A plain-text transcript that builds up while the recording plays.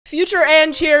Future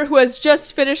Ange here, who has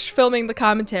just finished filming the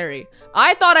commentary.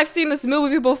 I thought I've seen this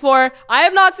movie before. I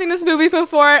have not seen this movie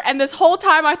before, and this whole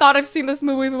time I thought I've seen this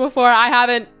movie before. I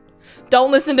haven't. Don't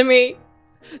listen to me.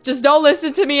 Just don't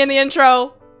listen to me in the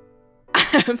intro.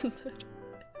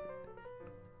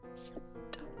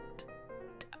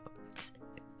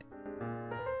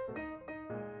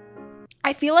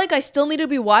 I feel like I still need to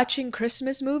be watching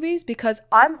Christmas movies because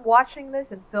I'm watching this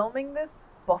and filming this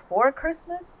before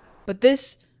Christmas. But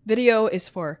this video is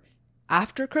for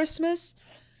after Christmas.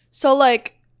 So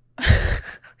like,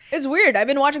 it's weird. I've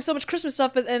been watching so much Christmas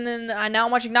stuff, but and then now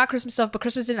I'm watching not Christmas stuff, but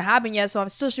Christmas didn't happen yet. So I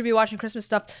still should be watching Christmas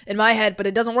stuff in my head, but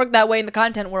it doesn't work that way in the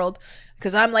content world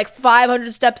because I'm like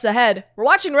 500 steps ahead. We're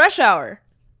watching Rush Hour.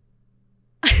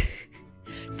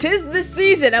 'Tis the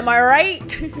season, am I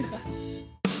right?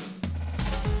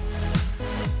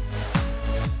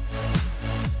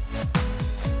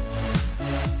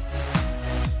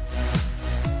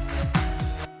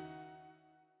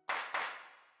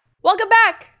 Welcome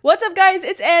back! What's up guys,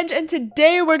 it's Ange and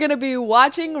today we're gonna be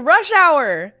watching Rush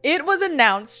Hour! It was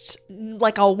announced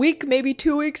like a week, maybe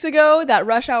 2 weeks ago that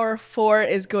Rush Hour 4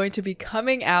 is going to be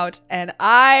coming out and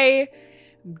I'm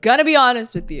gonna be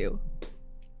honest with you.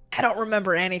 I don't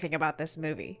remember anything about this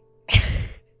movie.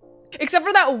 Except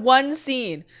for that one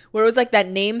scene where it was like that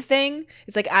name thing.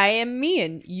 It's like, I am me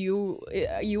and you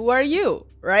are you,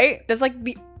 right? That's like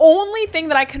the only thing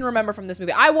that I can remember from this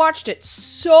movie. I watched it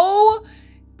so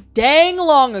dang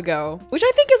long ago, which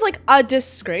I think is like a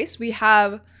disgrace. We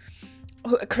have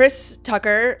Chris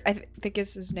Tucker, I think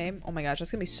is his name. Oh my gosh,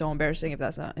 that's gonna be so embarrassing if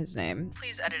that's not his name.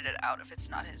 Please edit it out if it's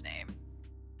not his name.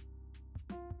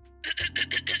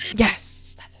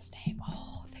 Yes, that's his name.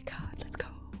 Oh, thank God, let's go.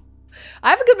 I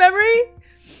have a good memory.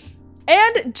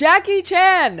 And Jackie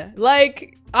Chan,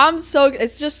 like,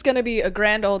 it's just gonna be a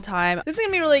grand old time. This is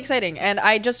gonna be really exciting. And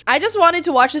I just wanted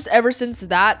to watch this ever since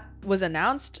that was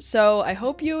announced, so I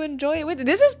hope you enjoy it with it.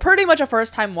 This is pretty much a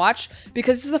first time watch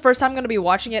because this is the first time I'm gonna be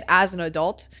watching it as an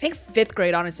adult. I think 5th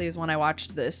grade honestly is when I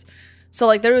watched this. So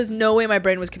like there was no way my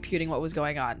brain was computing what was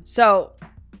going on. So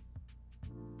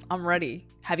I'm ready.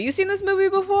 Have you seen this movie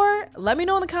before? Let me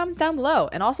know in the comments down below.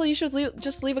 And also you should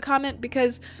just leave a comment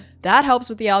because that helps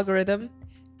with the algorithm.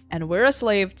 And we're a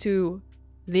slave to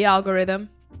the algorithm.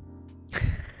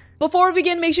 Before we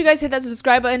begin, make sure you guys hit that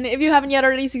subscribe button if you haven't yet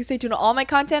already so you can stay tuned to all my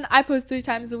content. I post 3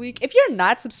 times a week. If you're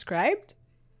not subscribed,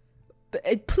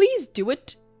 please do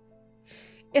it.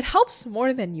 It helps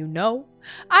more than you know.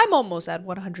 I'm almost at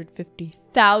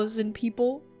 150,000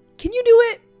 people. Can you do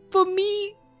it for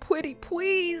me? Pretty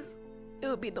please. It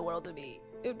would mean the world to me.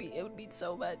 It would mean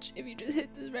so much if you just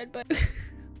hit this red button.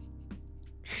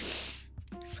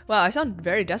 Wow, I sound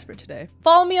very desperate today.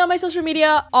 Follow me on my social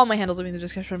media. All my handles will be in the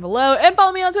description below. And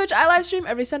follow me on Twitch. I live stream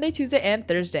every Sunday, Tuesday, and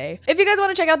Thursday. If you guys want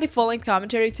to check out the full-length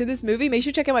commentary to this movie, make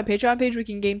sure to check out my Patreon page where you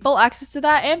can gain full access to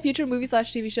that and future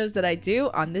movie/TV shows that I do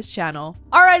on this channel.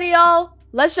 Alrighty, y'all.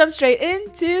 Let's jump straight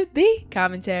into the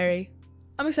commentary.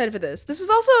 I'm excited for this. This was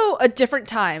also a different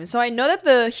time, so I know that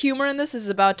the humor in this is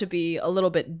about to be a little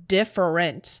bit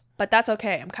different. But that's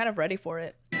okay. I'm kind of ready for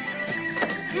it.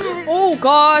 Oh,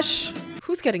 gosh.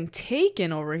 Who's getting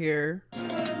taken over here?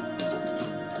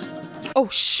 Oh,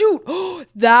 shoot.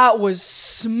 That was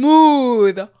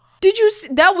smooth. Did you see?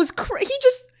 That was crazy. He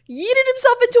just yeeted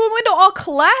himself into a window all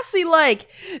classy like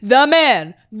the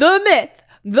man, the myth,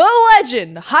 the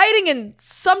legend hiding in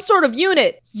some sort of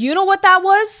unit. You know what that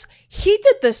was? He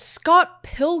did the Scott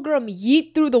Pilgrim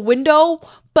yeet through the window,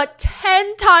 but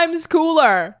 10 times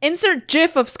cooler. Insert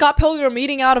gif of Scott Pilgrim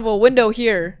eating out of a window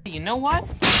here. You know what?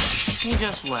 He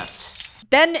just left.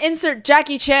 Then insert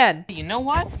Jackie Chan. You know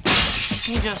what?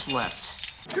 He just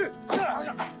left.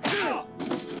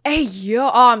 Hey, yo,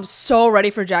 I'm so ready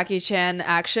for Jackie Chan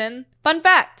action. Fun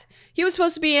fact, he was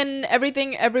supposed to be in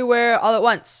Everything Everywhere All at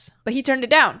Once, but he turned it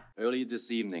down. Earlier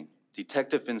this evening,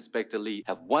 Detective Inspector Lee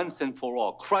have once and for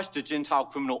all crushed the Gentile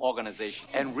criminal organization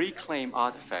and reclaimed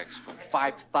artifacts from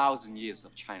 5,000 years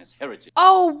of China's heritage.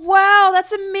 Oh, wow,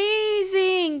 that's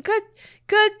amazing. Good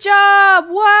job.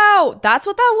 Wow, that's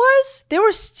what that was? They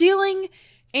were stealing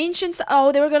ancient,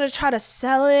 oh, they were gonna try to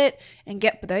sell it and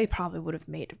get, but they probably would have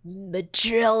made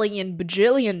bajillions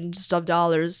of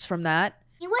dollars from that.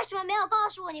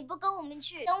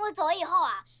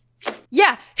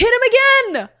 Yeah, hit him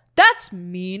again! That's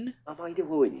mean.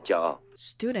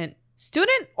 Student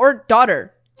or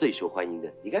daughter?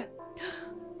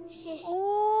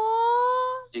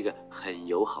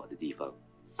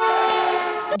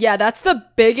 Yeah, that's the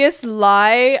biggest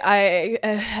lie I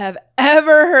have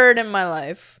ever heard in my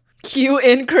life. Cue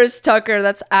in Chris Tucker.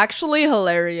 That's actually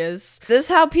hilarious. This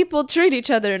is how people treat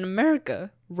each other in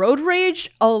America. Road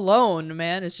rage alone,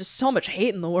 man. It's just so much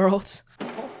hate in the world.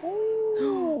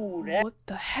 What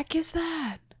the heck is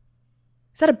that?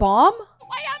 Is that a bomb?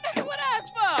 Why y'all messing with us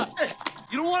for? Hey,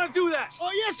 you don't want to do that. Oh,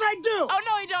 yes, I do. Oh,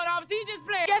 no, he don't, officer. He just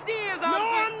playing. Yes, he is, officer. No,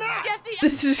 I'm not. Yes, he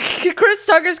is. This is Chris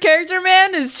Tucker's character,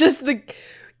 man, is just the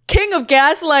king of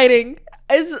gaslighting.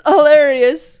 It's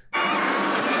hilarious.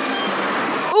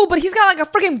 Oh, but he's got like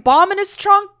a freaking bomb in his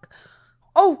trunk.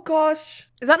 Oh, gosh.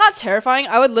 Is that not terrifying?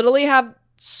 I would literally have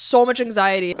so much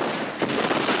anxiety.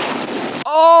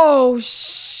 Oh,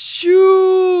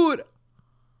 shoot.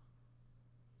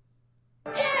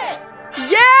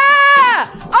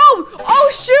 Yeah! Oh,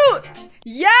 shoot!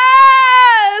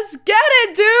 Yes! Get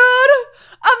it, dude!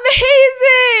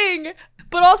 Amazing!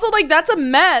 But also, like, that's a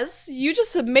mess. You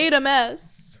just made a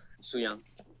mess. Soo-young,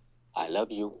 I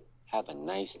love you. Have a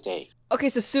nice day. Okay,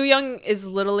 so Soo-young is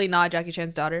literally not Jackie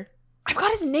Chan's daughter. I've got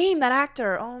his name, that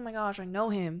actor. Oh my gosh, I know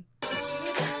him.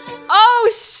 Oh,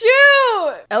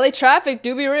 shoot! LA traffic,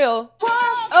 do be real.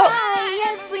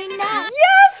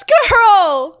 Yes,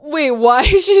 girl! Wait, why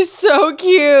is she so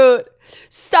cute?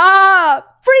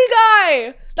 Stop! Free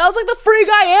Guy! That was like the Free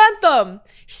Guy anthem.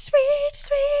 Sweet,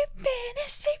 sweet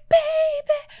fantasy,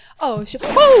 baby. Oh, shit.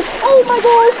 Oh my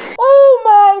gosh.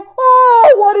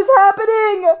 Oh, what is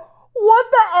happening? What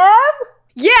the F?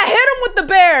 Yeah, hit him with the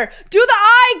bear. Do the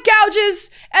eye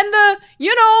gouges and the,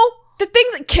 you know, the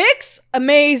things it kicks.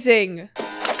 Amazing.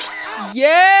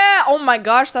 Yeah. Oh my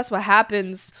gosh, that's what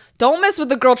happens. Don't mess with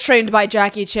the girl trained by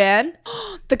Jackie Chan.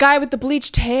 The guy with the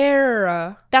bleached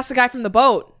hair. That's the guy from the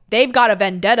boat. They've got a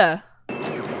vendetta.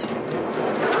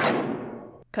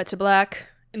 Cut to black.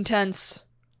 Intense.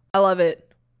 I love it.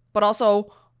 But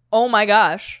also, oh my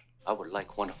gosh. I would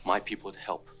like one of my people to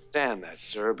help. Stand that,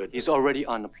 sir, but He's already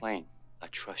on the plane. I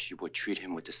trust you would treat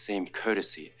him with the same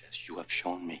courtesy as you have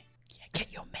shown me. Yeah,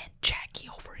 get your man Jackie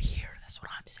over here. That's what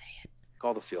I'm saying.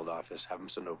 call the field office, have him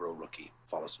send over a rookie.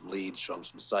 Follow some leads, show him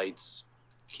some sights,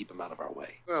 keep him out of our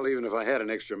way. Well, even if I had an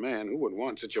extra man, who would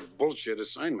want such a bullshit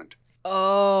assignment?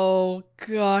 Oh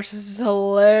gosh, this is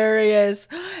hilarious.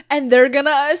 And they're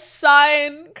gonna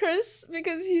assign Chris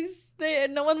because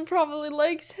no one probably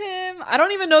likes him. I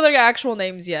don't even know their actual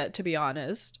names yet, to be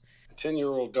honest. The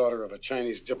 10-year-old daughter of a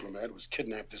Chinese diplomat was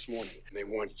kidnapped this morning, and they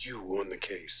want you on the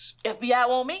case. FBI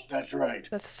want me? That's right.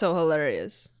 That's so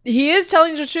hilarious. He is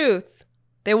telling the truth.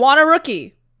 They want a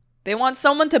rookie. They want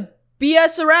someone to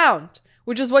BS around,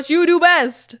 which is what you do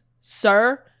best,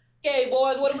 sir. Okay,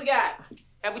 boys, what do we got?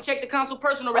 Have we checked the console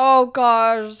personal record? Oh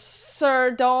gosh, sir,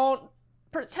 don't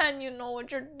pretend you know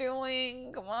what you're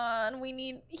doing. Come on, we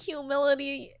need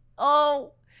humility.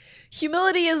 Oh,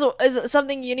 humility is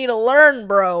something you need to learn,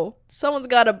 bro. Someone's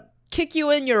gotta kick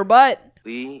you in your butt.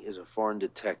 Lee is a foreign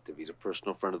detective. He's a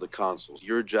personal friend of the consul's.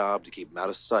 Your job to keep him out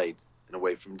of sight and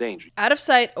away from danger. Out of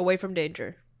sight, away from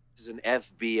danger. This is an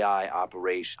FBI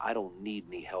operation. I don't need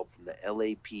any help from the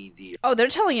LAPD. Oh, they're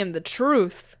telling him the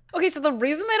truth. Okay, so the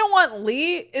reason they don't want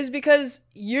Lee is because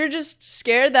you're just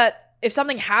scared that if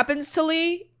something happens to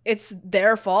Lee, it's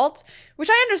their fault, which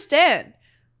I understand.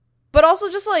 But also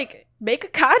just like make a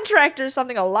contract or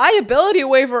something, a liability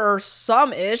waiver or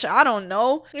some-ish, I don't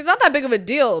know. It's not that big of a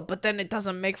deal, but then it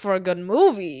doesn't make for a good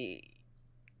movie.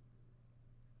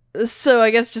 So I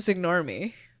guess just ignore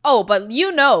me. Oh, but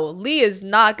you know, Lee is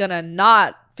not gonna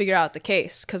not figure out the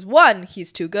case. Because one,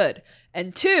 he's too good.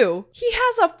 And two, he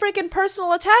has a freaking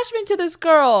personal attachment to this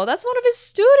girl. That's one of his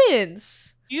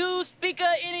students. You speak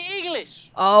any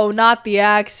English? Oh, not the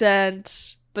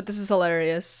accent. But this is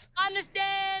hilarious.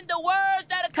 Understand the words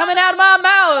that are Coming out of my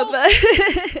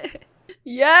mouth.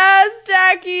 Yes,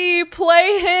 Jackie,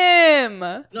 play him.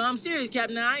 No, I'm serious,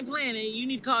 Captain. I ain't playing it. You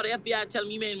need to call the FBI and tell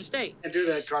them you made a mistake. And do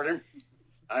that, Carter.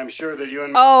 I'm sure that you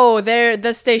and Oh,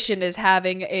 the station is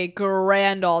having a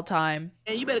grand all time.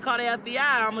 And you better call the FBI.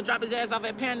 I'm gonna drop his ass off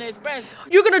at Panda Express.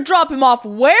 You're gonna drop him off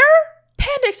where?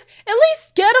 Panda At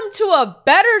least get him to a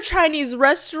better Chinese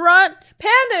restaurant.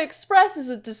 Panda Express is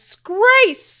a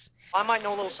disgrace. I might know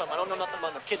a little something. I don't know nothing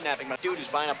about the kidnapping, but dude is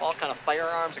buying up all kind of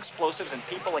firearms, explosives, and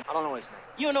people. Like, I don't know his name.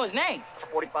 You don't know his name?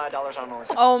 For $45, I don't know his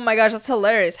name. Oh my gosh, that's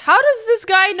hilarious. How does this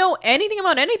guy know anything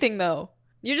about anything, though?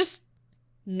 You just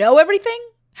know everything?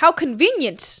 How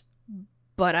convenient.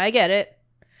 But I get it.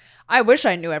 I wish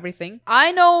I knew everything.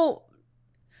 I know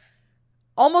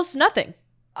almost nothing.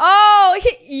 Oh,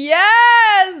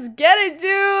 yes! Get it,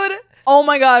 dude! Oh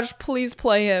my gosh, please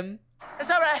play him. It's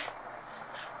alright.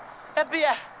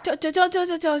 FBI. Don't.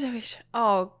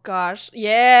 Oh gosh.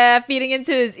 Yeah, feeding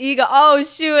into his ego. Oh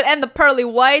shoot, and the pearly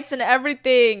whites and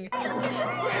everything.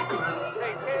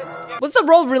 Was the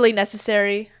role really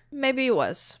necessary? Maybe it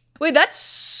was. Wait, that's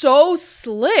so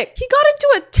slick. He got into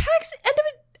a taxi and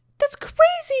That's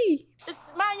crazy.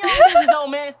 It's mind your own business,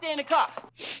 old man. Stay in the car.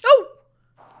 Oh!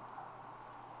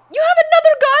 You have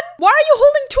another gun? Why are you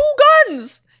holding 2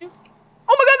 guns?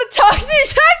 Oh my god, the taxi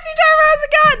driver has a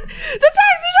gun! The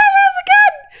taxi driver has a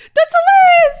gun! That's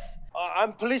hilarious!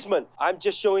 I'm policeman. I'm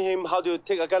just showing him how to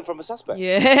take a gun from a suspect.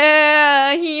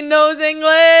 Yeah, he knows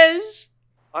English.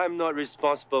 I'm not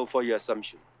responsible for your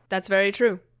assumption. That's very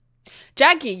true.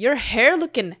 Jackie, your hair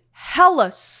looking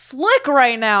hella slick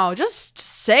right now. Just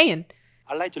saying.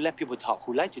 I like to let people talk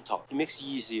who like to talk. It makes it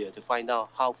easier to find out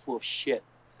how full of shit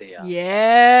they are.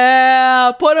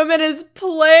 Yeah, put him in his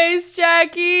place,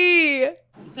 Jackie.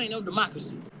 This ain't no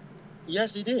democracy.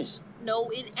 Yes, it is. No,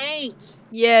 it ain't.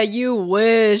 Yeah, you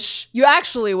wish. You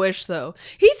actually wish, though.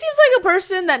 He seems like a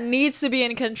person that needs to be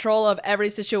in control of every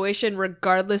situation,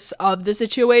 regardless of the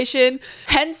situation.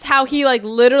 Hence how he, like,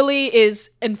 literally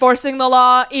is enforcing the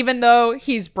law, even though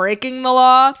he's breaking the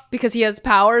law, because he has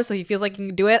power, so he feels like he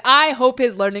can do it. I hope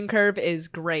his learning curve is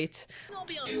great.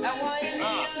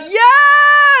 Yes!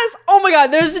 Oh my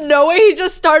god, there's no way he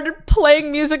just started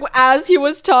playing music as he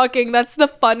was talking. That's the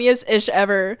funniest ish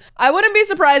ever. I wouldn't be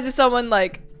surprised if someone,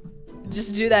 like,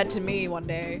 just do that to me one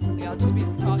day. Like, I'll just be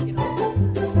talking.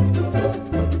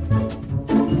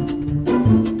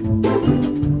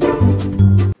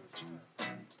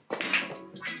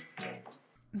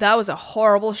 That was a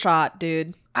horrible shot,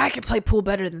 dude. I could play pool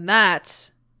better than that.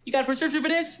 You got a prescription for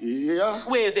this? Yeah.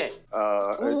 Where is it?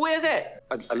 Where's it?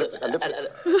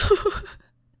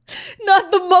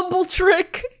 Not the mumble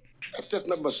trick. That's just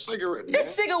not my cigarette, man.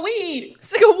 This cig of weed.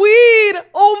 It's like a weed.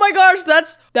 Oh my gosh,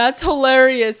 that's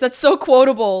hilarious. That's so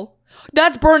quotable.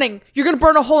 That's burning. You're gonna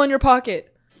burn a hole in your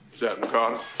pocket. Sat in the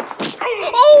car.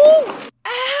 Oh!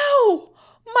 Ow!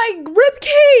 My rib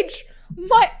cage!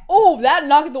 That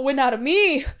knocked the wind out of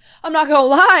me. I'm not gonna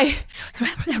lie.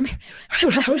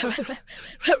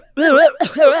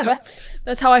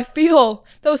 That's how I feel.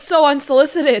 That was so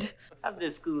unsolicited. I'm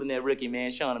just schooling that rookie, man,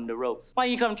 showing him the ropes. Why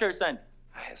you come to church Sunday?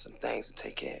 I had some things to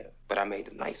take care of, but I made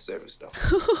a nice service though.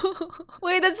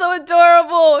 Wait, that's so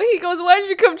adorable. He goes, why did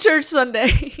you come church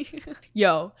Sunday?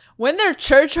 Yo, when they're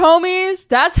church homies,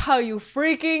 that's how you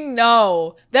freaking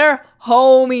know. They're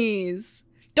homies.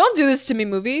 Don't do this to me,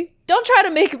 movie. Don't try to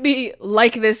make me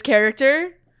like this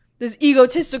character. This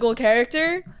egotistical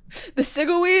character. The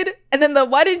cigweed. And then the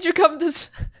why did you come to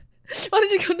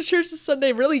church this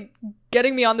Sunday? Really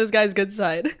getting me on this guy's good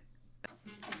side.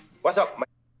 What's up, my...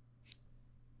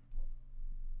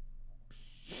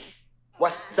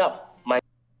 What's up, my...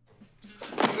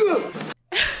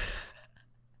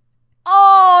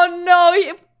 Oh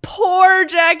no, poor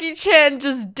Jackie Chan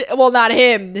well, not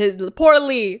him, poor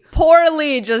Lee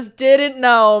just didn't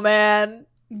know, man.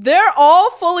 They're all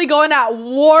fully going at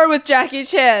war with Jackie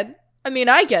Chan. I mean,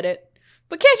 I get it.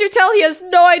 But can't you tell he has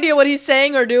no idea what he's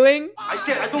saying or doing? I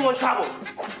said I don't want trouble.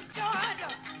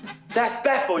 That's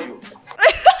bad for you.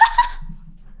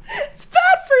 It's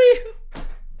bad for you.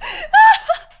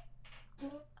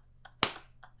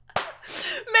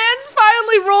 Man's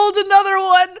finally rolled another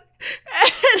one.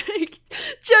 And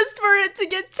just for it to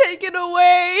get taken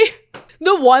away.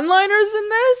 The one-liners in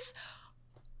this,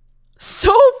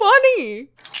 so funny.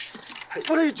 Hey,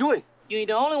 what are you doing? You ain't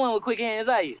the only one with quick hands,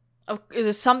 are you?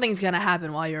 Something's gonna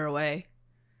happen while you're away.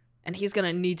 And he's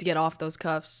gonna need to get off those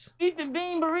cuffs. Eat the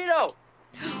bean burrito.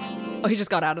 Oh, he just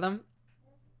got out of them.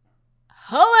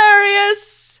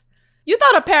 Hilarious! You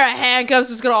thought a pair of handcuffs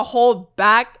was gonna hold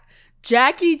back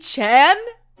Jackie Chan?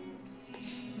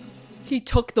 He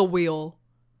took the wheel.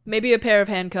 Maybe a pair of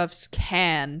handcuffs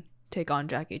can take on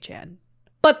Jackie Chan.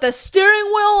 But the steering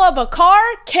wheel of a car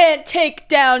can't take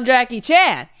down Jackie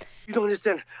Chan. You don't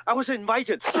understand. I was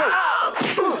invited.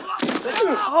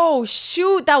 Oh,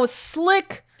 shoot. That was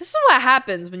slick. This is what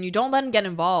happens when you don't let him get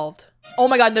involved. Oh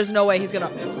my god, there's no way he's gonna...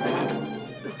 He was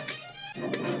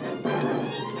looking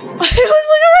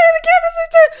right at the camera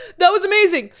center. That was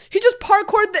amazing. He just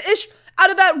parkoured the ish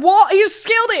out of that wall. He just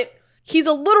scaled it. He's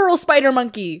a literal spider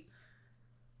monkey.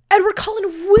 Edward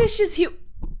Cullen wishes he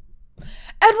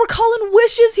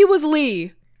was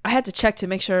Lee. I had to check to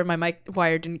make sure my mic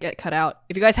wire didn't get cut out.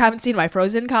 If you guys haven't seen my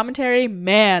Frozen commentary,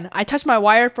 man, I touched my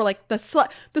wire for like the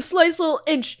slightest little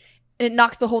inch and it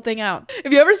knocked the whole thing out.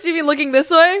 If you ever see me looking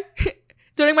this way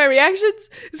during my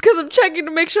reactions, it's because I'm checking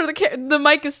to make sure the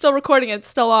mic is still recording and it's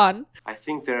still on. I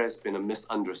think there has been a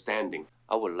misunderstanding.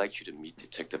 I would like you to meet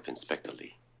Detective Inspector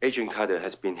Lee. Agent Carter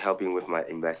has been helping with my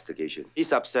investigation.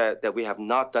 He's upset that we have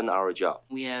not done our job.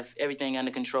 We have everything under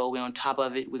control. We're on top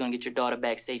of it. We're gonna get your daughter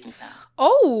back safe and sound.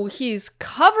 Oh, he's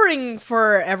covering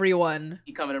for everyone.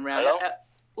 You coming around? Hello?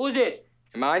 Who's this?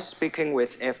 Am I speaking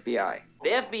with FBI? The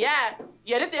FBI?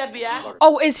 Yeah, this the FBI.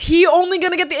 Oh, is he only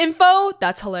gonna get the info?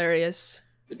 That's hilarious.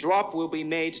 The drop will be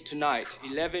made tonight,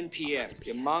 11 p.m.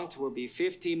 The amount will be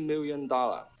 $50 million.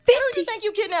 50? You think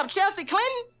you kidnapped Chelsea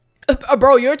Clinton?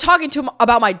 Bro, you're talking to him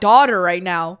about my daughter right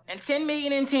now. And 10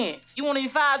 million in tens. You want any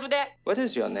fives with that? What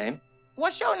is your name?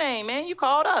 What's your name, man? You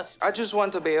called us. I just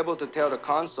want to be able to tell the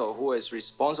consul who is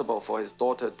responsible for his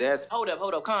daughter's death. Hold up.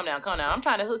 Calm down. I'm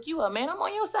trying to hook you up, man. I'm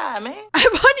on your side, man.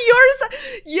 I'm on your side.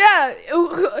 Yeah,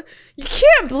 you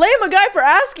can't blame a guy for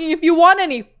asking if you want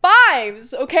any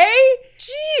fives, okay?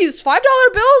 Jeez, $5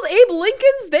 bills, Abe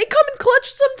Lincolns, they come in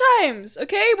clutch sometimes,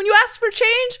 okay? When you ask for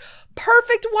change,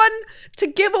 perfect one to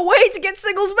give away to get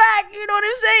singles back, you know what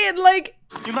I'm saying? Like,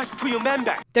 You must put your man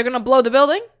back. they're gonna blow the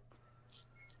building?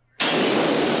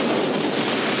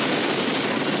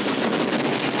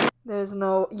 There's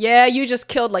no... Yeah, you just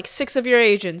killed like 6 of your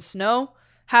agents, no?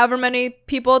 However many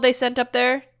people they sent up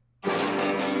there.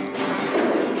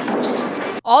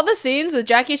 All the scenes with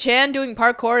Jackie Chan doing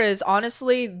parkour is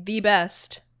honestly the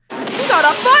best. He got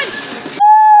a fight!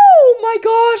 Oh my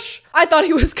gosh! I thought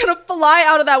he was gonna fly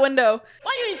out of that window.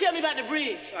 Why you didn't tell me about the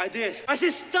bridge? I did. I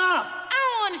said stop. I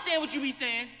don't understand what you be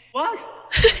saying. What?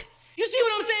 You see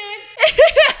what I'm saying?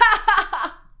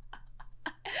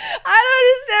 I don't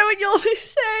understand what you'll be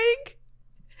saying.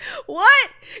 What?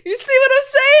 You see what I'm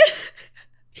saying?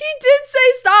 He did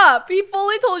say stop. He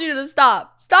fully told you to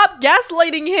stop. Stop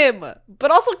gaslighting him,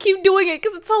 but also keep doing it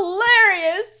because it's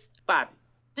hilarious. Bobby,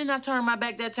 didn't I turn my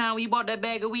back that time when you bought that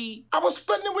bag of weed? I was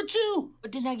splitting it with you.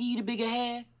 But didn't I give you the bigger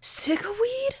half? Sick of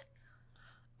weed?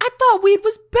 I thought weed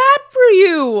was bad for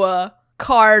you,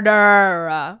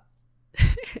 Carter.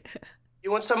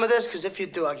 You want some of this? Because if you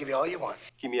do, I'll give you all you want.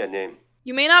 Give me a name.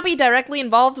 You may not be directly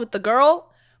involved with the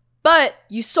girl, but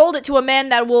you sold it to a man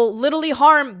that will literally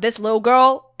harm this little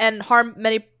girl and harm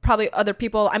many probably other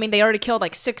people. I mean, they already killed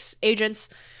like 6 agents.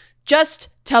 Just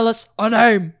tell us a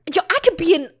name. Yo, I could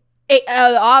be an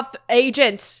off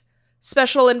agent,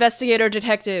 special investigator,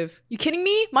 detective. You kidding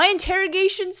me? My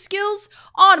interrogation skills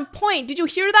on point. Did you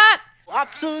hear that?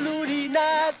 Absolutely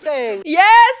nothing.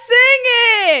 Yeah, sing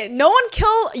it. No one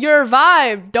kill your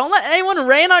vibe. Don't let anyone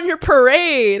rain on your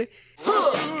parade.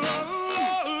 Look at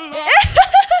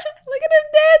him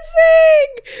dancing!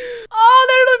 Oh,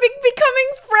 they're becoming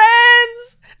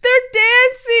friends! They're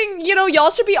dancing! You know, y'all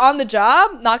should be on the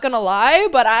job, not gonna lie,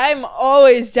 but I'm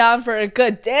always down for a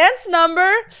good dance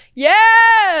number.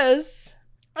 Yes!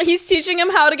 He's teaching him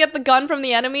how to get the gun from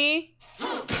the enemy.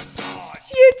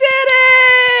 You did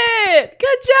it!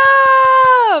 Good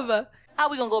job! How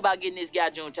we gonna go about getting this guy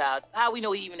Junetao? How we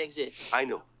know he even exists? I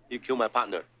know. You killed my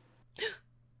partner.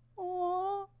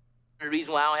 Aww. The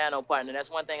reason why I don't have no partner, that's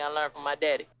one thing I learned from my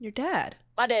daddy. Your dad?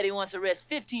 My daddy wants to arrest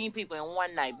 15 people in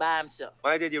one night by himself.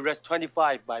 Why did he arrest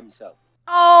 25 by himself?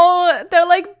 Oh, they're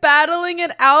like battling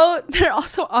it out. They're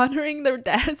also honoring their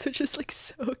dads, which is like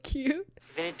so cute.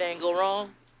 If anything go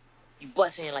wrong, you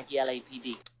bust in like the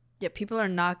LAPD. Yeah, people are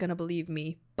not gonna believe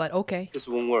me, but okay. This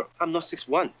won't work. I'm not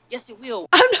 6'1". Yes, it will.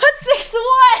 I'm not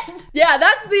 6'1". Yeah,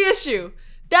 that's the issue.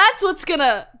 That's what's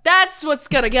gonna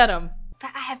get him.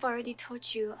 But I have already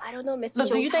told you, I don't know Mr.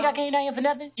 Look, do you think I Junetao. came down here for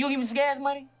nothing? You don't give me some gas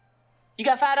money? You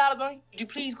got $5 on you? Would you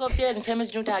please go upstairs and tell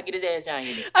Mr. Junetao to get his ass down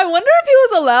here? I wonder if he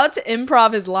was allowed to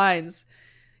improv his lines.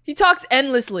 He talks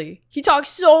endlessly. He talks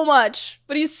so much,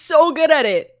 but he's so good at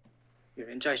it. 有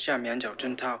人在下面找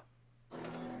侦探。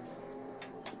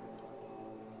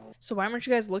 So why weren't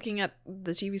you guys looking at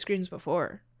the TV screens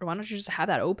before? Or why don't you just have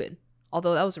that open?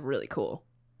 Although that was really cool.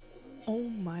 Oh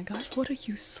my gosh, what are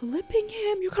you slipping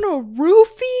him? You're gonna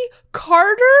roofie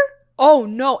Carter? Oh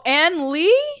no, Ann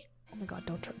Lee? Oh my god,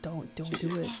 don't do it.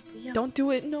 Don't do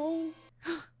it, no.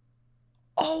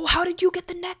 Oh, how did you get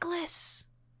the necklace?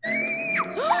 Oh,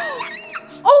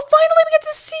 finally we get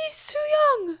to see Soo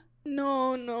Young.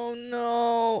 No.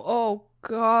 Oh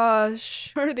gosh,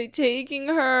 where are they taking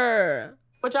her?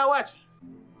 What y'all watching?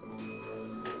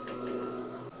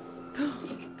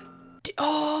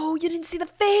 Oh, you didn't see the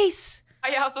face.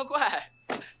 Why y'all so quiet?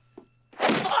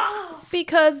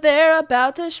 Because they're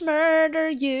about to murder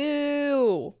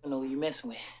you. I know who you messing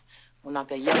with. We'll knock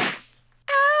that yellow.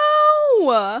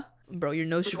 Ow! Bro, your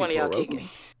nose should be broken.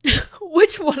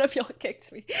 Which one of y'all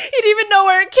kicked me? He didn't even know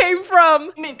where it came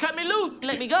from. You mean cut me loose?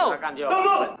 Let me go.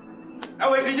 No!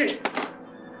 LAPD!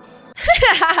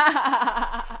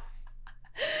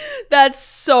 That's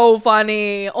so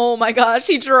funny. Oh my gosh,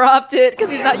 he dropped it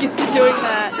because he's not used to doing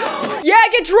that. Yeah,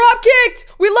 get drop kicked.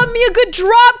 We love me a good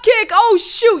drop kick. Oh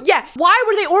shoot, yeah. Why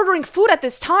were they ordering food at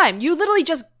this time? You literally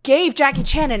just gave Jackie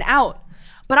Chan an out.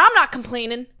 But I'm not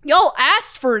complaining. Y'all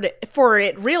asked for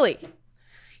it, really.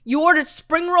 You ordered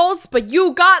spring rolls, but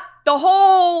you got the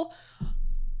whole...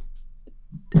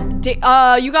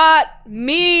 you got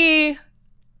me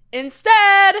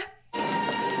instead.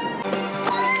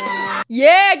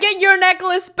 Yeah, get your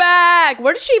necklace back.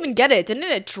 Where did she even get it? Didn't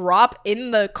it drop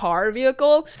in the car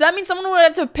vehicle? So that means someone would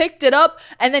have to picked it up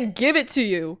and then give it to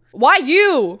you. Why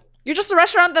you? You're just a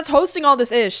restaurant that's hosting all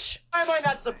this ish. Why am I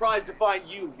not surprised to find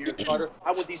you here, Carter?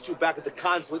 I want these two back at the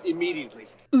consulate immediately.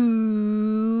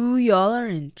 Ooh, y'all are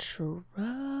in trouble.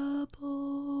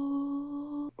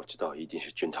 我知道一定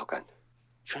是俊涛干的。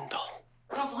俊涛。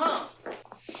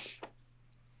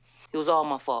 It was all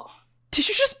my fault. Did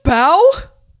you just bow?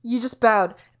 You just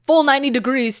bowed. Full 90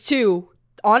 degrees too.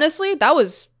 Honestly, that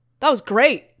was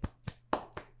great.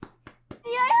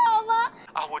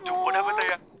 I will do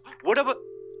whatever.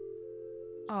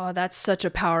 Oh, that's such a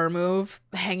power move.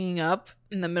 Hanging up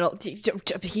in the middle.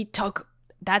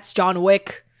 That's John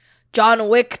Wick. John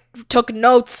Wick took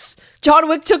notes. John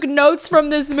Wick took notes from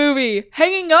this movie.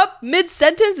 Hanging up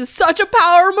mid-sentence is such a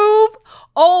power move.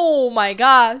 Oh my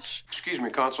gosh. Excuse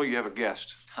me, Consul, you have a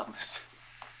guest. Thomas.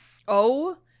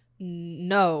 Oh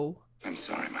no. I'm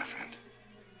sorry, my friend.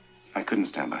 I couldn't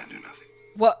stand by and do nothing.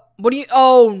 What do you,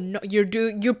 oh no, you're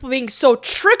being so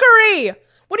trickery.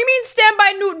 What do you mean stand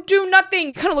by, do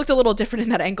nothing? Kind of looked a little different in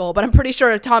that angle, but I'm pretty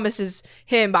sure Thomas is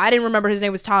him, but I didn't remember his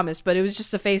name was Thomas, but it was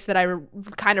just a face that I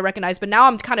kind of recognized, but now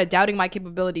I'm kind of doubting my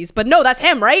capabilities. But no, that's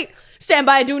him, right? Stand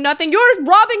by and do nothing. You're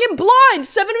robbing him blind,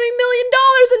 $70 million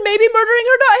and maybe murdering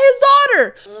his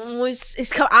daughter.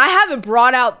 I haven't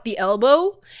brought out the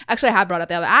elbow. Actually, I have brought out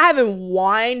the elbow. I haven't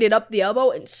winded up the elbow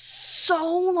in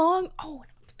so long.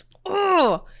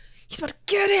 Oh, he's about to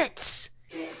get it.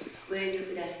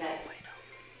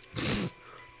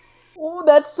 Oh,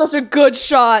 that's such a good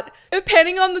shot. And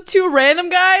panning on the two random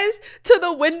guys to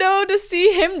the window to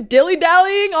see him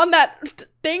dilly-dallying on that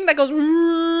thing that goes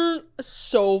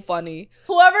so funny.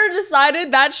 Whoever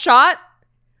decided that shot,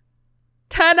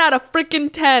 10 out of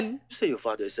freaking 10. You say your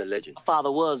father is a legend. My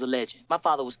father was a legend. My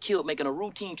father was killed making a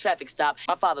routine traffic stop.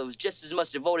 My father was just as much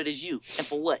devoted as you. And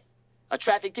for what? A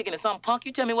traffic ticket and some punk?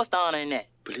 You tell me what's the honor in that?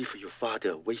 Believe your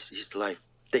father wasted his life.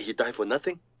 That he died for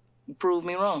nothing? You proved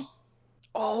me wrong.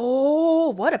 Oh,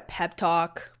 what a pep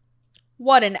talk.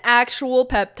 What an actual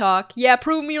pep talk. Yeah,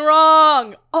 prove me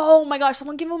wrong. Oh my gosh,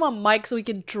 someone give him a mic so he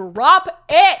can drop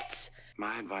it.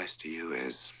 My advice to you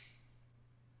is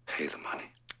pay the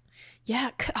money.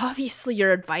 Yeah, obviously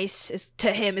your advice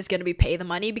to him is going to be pay the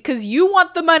money because you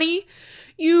want the money.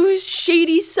 You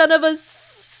shady son of a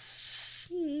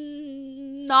snob.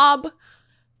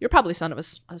 You're probably son of a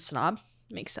snob.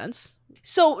 Makes sense.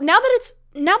 So now that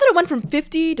it went from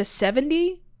 50 to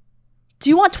 70, do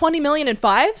you want 20 million in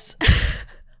fives?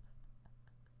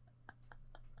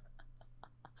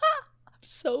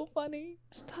 So funny.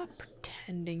 Stop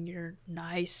pretending you're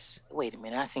nice. Wait a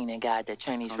minute, I seen that guy at that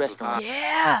Chinese restaurant.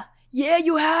 Yeah,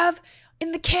 you have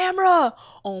in the camera.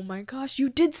 Oh my gosh, you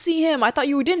did see him. I thought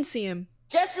you didn't see him.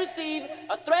 Just received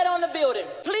a threat on the building.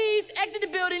 Please exit the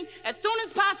building as soon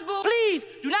as possible. Please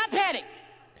do not panic.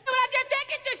 When I just said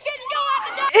get your shit and go out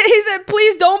the door. He said,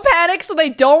 please don't panic, so they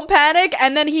don't panic,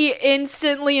 and then he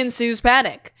instantly ensues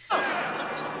panic.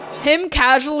 Him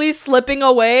casually slipping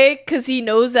away because he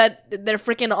knows that they're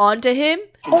freaking onto him.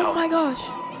 Oh my gosh.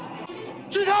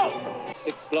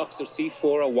 6 blocks of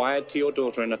C4 are wired to your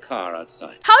daughter in a car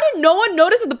outside. How did no one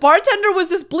notice that the bartender was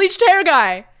this bleached hair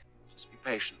guy? Just be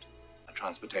patient. The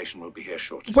transportation will be here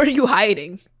shortly. Where are you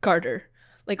hiding, Carter?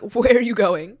 Like, where are you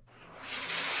going?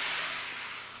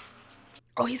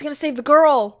 Oh, he's gonna save the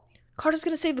girl. Carter's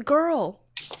gonna save the girl.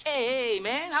 Hey,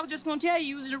 man, I was just gonna tell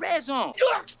you was in the red zone.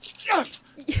 Yes.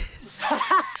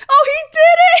 Oh, he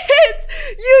did it!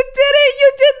 You did it!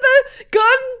 You did the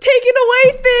gun taken away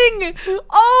thing!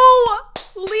 Oh,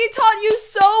 Lee taught you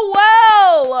so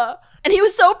well! And he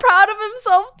was so proud of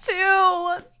himself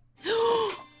too!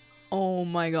 Oh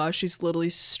my gosh, she's literally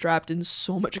strapped in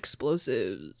so much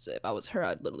explosives. If I was her,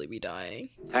 I'd literally be dying.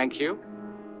 Thank you,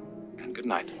 and good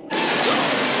night.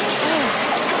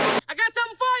 I got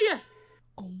something for you!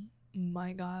 Oh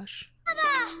my gosh.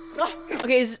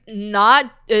 Okay, is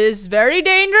very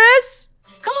dangerous.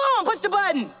 Come on, push the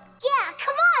button. Yeah,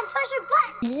 come on, push the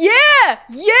button. Yeah,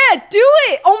 do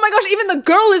it. Oh my gosh, even the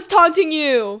girl is taunting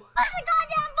you. Push the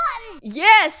goddamn button.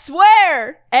 Yes,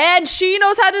 swear. And she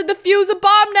knows how to defuse a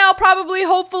bomb now, probably,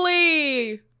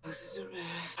 hopefully. Roses are red,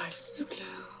 violets are blue,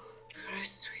 very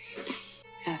sweet,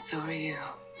 and so are you.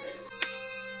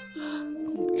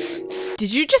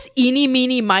 Did you just eeny,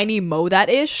 meeny, miny, moe that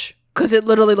ish? Because it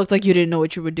literally looked like you didn't know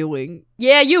what you were doing.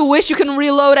 Yeah, you wish you can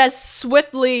reload as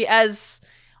swiftly as...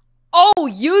 Oh,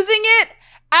 using it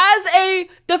as a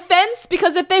defense,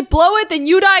 because if they blow it, then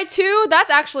you die too. That's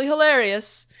actually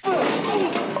hilarious.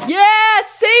 Yeah,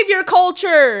 savior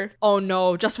culture. Oh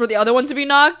no, just for the other one to be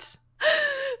knocked?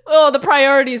 Oh, the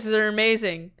priorities are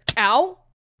amazing. Ow.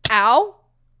 Ow.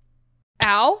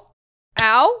 Ow.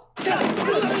 Ow.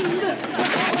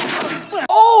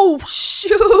 Oh,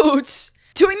 shoot.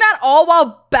 Doing that all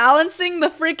while balancing the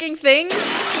freaking thing?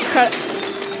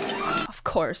 Of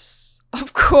course.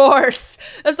 Of course.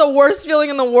 That's the worst feeling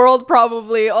in the world,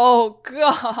 probably. Oh,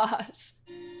 gosh.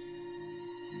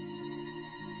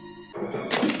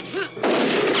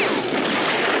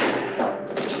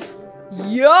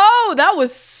 Yo, that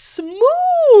was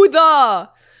smooth.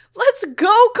 Let's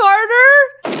go, Carter.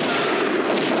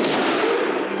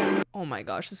 Oh my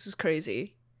gosh, this is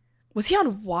crazy. Was he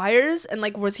on wires? And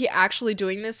like, was he actually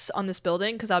doing this on this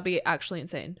building? Because that'd be actually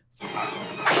insane.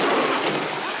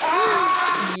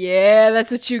 Yeah,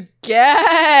 that's what you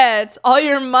get. All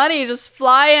your money just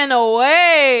flying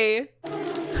away.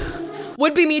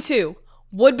 Would be me too.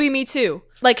 Would be me too.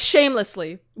 Like,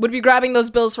 shamelessly. Would be grabbing those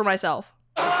bills for myself.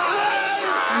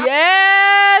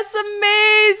 Yes,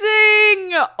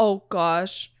 amazing. Oh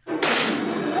gosh.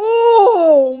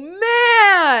 Oh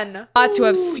man. Ought to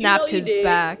have snapped his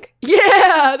back.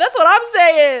 Yeah, that's what I'm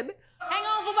saying. Hang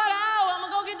on for about an hour. I'm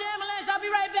gonna go get the ambulance. I'll be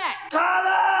right back.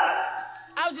 Tyler!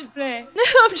 I was just playing.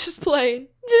 I'm just playing.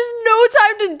 There's no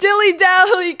time to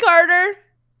dilly-dally, Carter.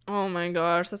 Oh my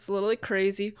gosh, that's literally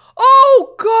crazy.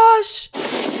 Oh gosh.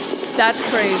 That's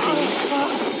crazy.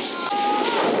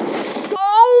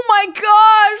 Oh my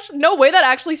gosh! No way that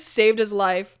actually saved his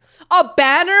life. A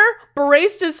banner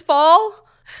braced his fall?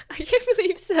 I can't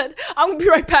believe he said, I'm gonna be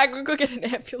right back, we're gonna go get an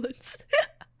ambulance.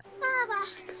 Baba.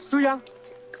 Suya.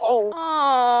 Oh.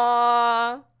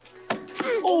 Aww.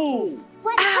 Oh.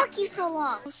 What took you so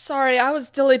long? Sorry, I was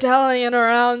dilly-dallying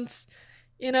around,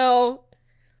 you know,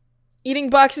 eating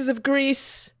boxes of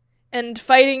grease and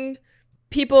fighting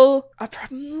people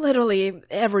literally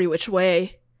every which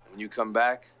way. When you come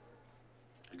back,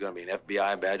 there's gonna be an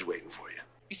FBI badge waiting for you.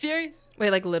 You serious?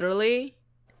 Wait, like literally?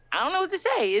 I don't know what to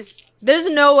say. There's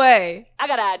no way. I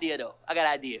got an idea though. I got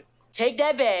an idea. Take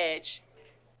that badge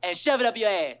and shove it up your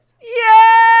ass.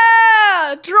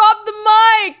 Yeah! Drop the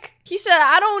mic! He said,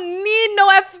 I don't need no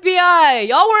FBI.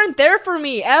 Y'all weren't there for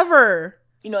me, ever.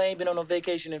 You know I ain't been on no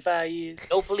vacation in 5 years.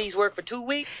 No police work for 2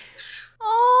 weeks.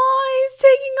 Oh, he's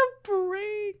taking a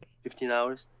break. 15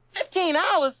 hours? 15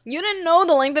 hours? You didn't know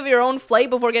the length of your own flight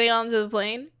before getting onto the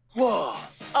plane? Whoa.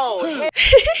 Oh, hell.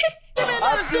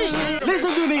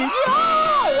 Listen to me.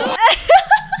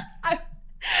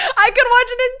 I could watch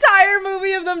an entire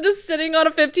movie of them just sitting on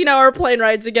a 15-hour plane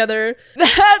ride together.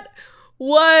 That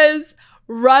was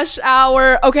Rush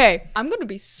Hour. Okay, I'm gonna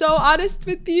be so honest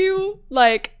with you.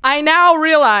 Like, I now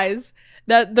realize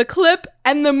that the clip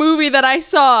and the movie that I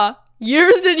saw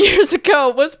years and years ago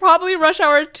was probably Rush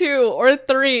Hour 2 or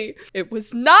 3. It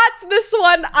was not this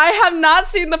one. I have not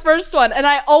seen the first one. And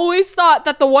I always thought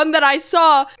that the one that I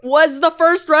saw was the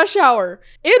first Rush Hour.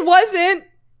 It wasn't.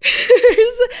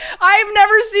 I've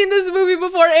never seen this movie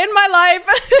before in my life.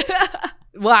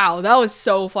 Wow, that was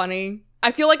so funny.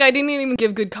 I feel like I didn't even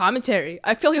give good commentary.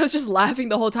 I feel like I was just laughing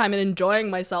the whole time and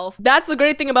enjoying myself. That's the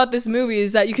great thing about this movie,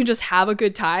 is that you can just have a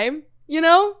good time. You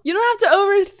know? You don't have to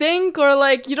overthink, or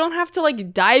like, you don't have to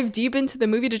like dive deep into the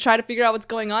movie to try to figure out what's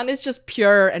going on. It's just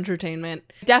pure entertainment.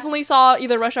 Definitely saw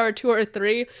either Rush Hour 2 or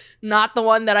 3, not the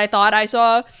one that I thought I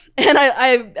saw. And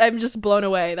I'm just blown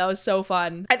away. That was so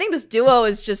fun. I think this duo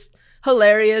is just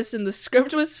hilarious, and the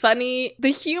script was funny.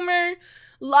 The humor, a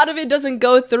lot of it doesn't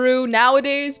go through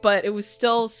nowadays, but it was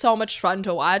still so much fun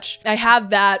to watch. I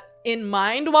have that in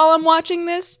mind while I'm watching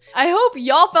this. I hope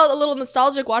y'all felt a little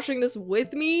nostalgic watching this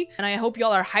with me, and I hope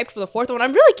y'all are hyped for the fourth one.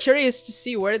 I'm really curious to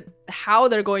see how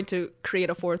they're going to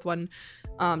create a fourth one.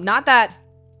 Not that,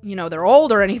 you know, they're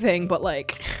old or anything, but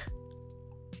like,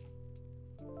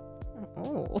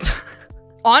 old.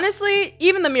 Honestly,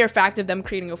 even the mere fact of them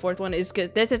creating a fourth one is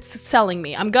good. It's selling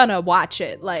me. I'm gonna watch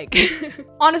it. Like,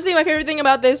 honestly, my favorite thing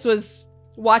about this was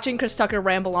watching Chris Tucker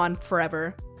ramble on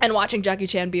forever and watching Jackie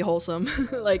Chan be wholesome.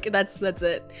 Like, that's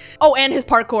it. Oh, and his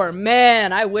parkour.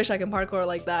 Man, I wish I could parkour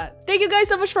like that. Thank you guys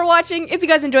so much for watching. If you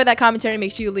guys enjoyed that commentary,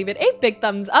 make sure you leave it a big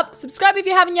thumbs up. Subscribe if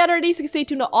you haven't yet already, so you can stay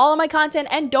tuned to all of my content,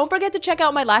 and don't forget to check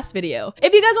out my last video.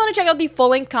 If you guys want to check out the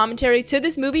full-length commentary to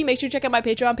this movie, make sure you check out my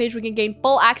Patreon page where you can gain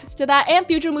full access to that and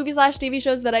future movie/TV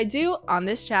shows that I do on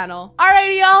this channel.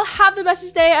 Alrighty, y'all, have the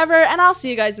bestest day ever, and I'll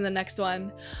see you guys in the next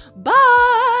one.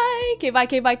 Bye! Okay, bye,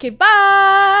 okay, bye, okay,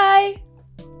 bye!